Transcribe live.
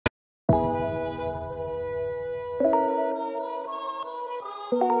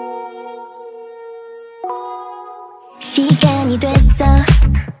시간이 됐어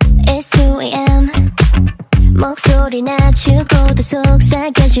It's 2am 목소리 낮추고도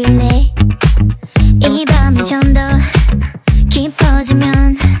속삭여줄래. 이 밤이 좀 더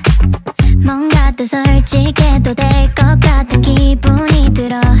깊어지면 뭔가 더 솔직해도 될 것 같은 기분이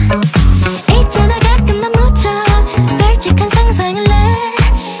들어. 있잖아 가끔 난 무척 발칙한 상상을 해.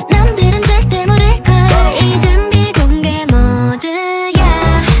 남들은 절대 모를걸. 이젠 비공개 모드야.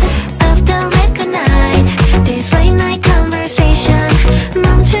 Off the record night This late night conversation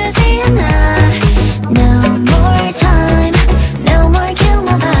멈추지 않아. No more time No more kill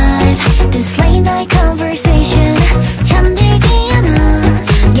my vibe. This late night conversation 잠들지 않아.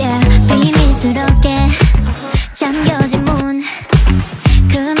 Yeah 비밀스럽게 잠겨진 문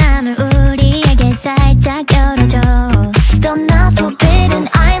그 맘을 우리에게 살짝 열어줘. Don't not forbidden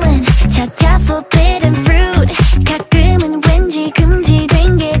island 찾아 forbidden fruit. 가끔은 왠지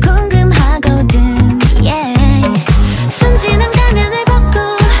금지된 게 궁금하거든. Yeah 순진한 가면을 벗고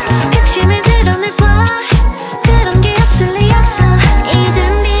핵심을 드러내봐. 그런 게 없을 리 없어.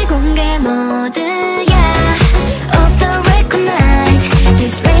 이젠 비공개 모드야. Off the record night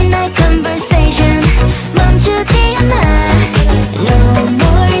This late night conversation 멈추지 않아. No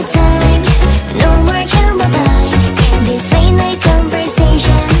more time No more kill my vibe. This late night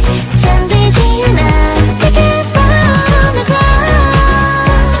conversation 잠들지 않아. We keep on the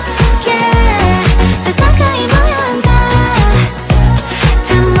clock Yeah 더 가까이 모여 앉아.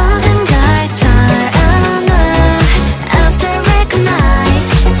 다 모든 걸 털어놔. After record night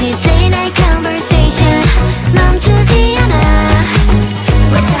This late night conversation 멈추지 않아.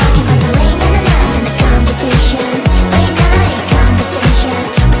 We're talking about the late night and the conversation. Late night conversation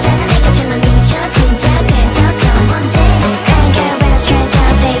우산을 주면 미쳐 진짜 그래서 더 먼저 Anchor restaurant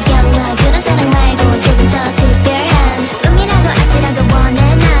카페 영화 그런 사랑 말고 조금 더 특별한 꿈이라고 아찔하고 원해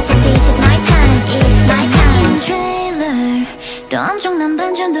나서 This is my time It's my time. trailer 또 엄청난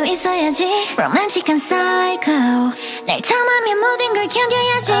반전도 있어야지. 로맨틱한 사이코 날 탐하면 모든 걸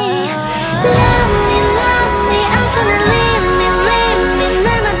견뎌야지.